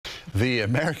The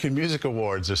American Music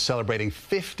Awards are celebrating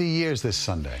 50 years this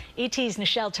Sunday. ET's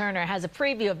Nischelle Turner has a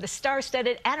preview of the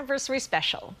star-studded anniversary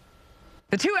special.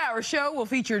 The 2-hour show will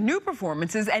feature new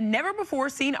performances and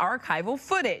never-before-seen archival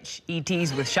footage.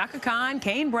 ET's with Chaka Khan,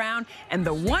 Kane Brown, and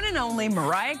the one and only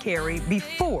Mariah Carey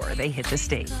before they hit the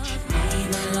stage.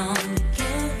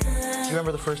 Do you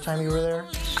remember the first time you were there?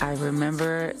 I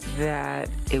remember that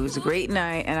it was a great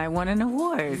night and I won an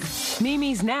award.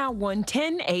 Mimi's now won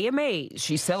 10 AMAs.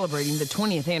 She's celebrating the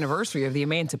 20th anniversary of the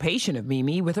emancipation of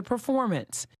Mimi with a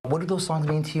performance. What do those songs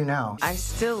mean to you now? I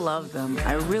still love them.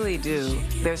 I really do.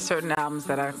 There's certain albums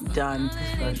that I've done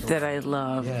that I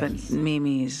love, but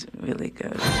Mimi's really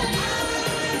good.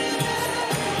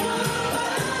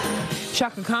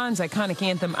 Chaka Khan's iconic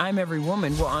anthem, I'm Every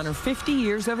Woman, will honor 50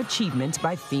 years of achievements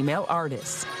by female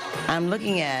artists. I'm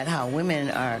looking at how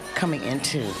women are coming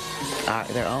into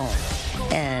their own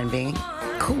and being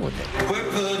cool with it.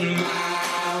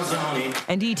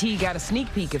 And E.T. got a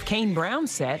sneak peek of Kane Brown's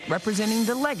set representing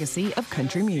the legacy of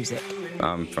country music.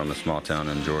 I'm from a small town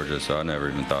in Georgia, so I never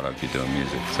even thought I'd be doing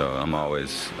music. So I'm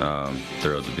always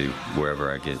thrilled to be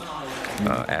wherever I get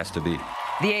asked to be.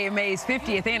 The AMA's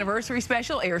 50th anniversary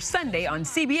special airs Sunday on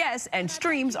CBS and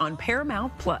streams on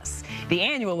Paramount+. The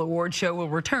annual award show will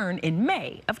return in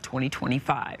May of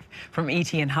 2025. From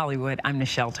ET in Hollywood, I'm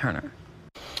Nischelle Turner.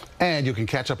 And you can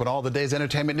catch up on all the day's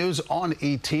entertainment news on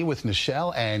ET with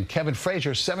Nischelle and Kevin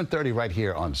Frazier, 7:30 right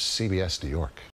here on CBS New York.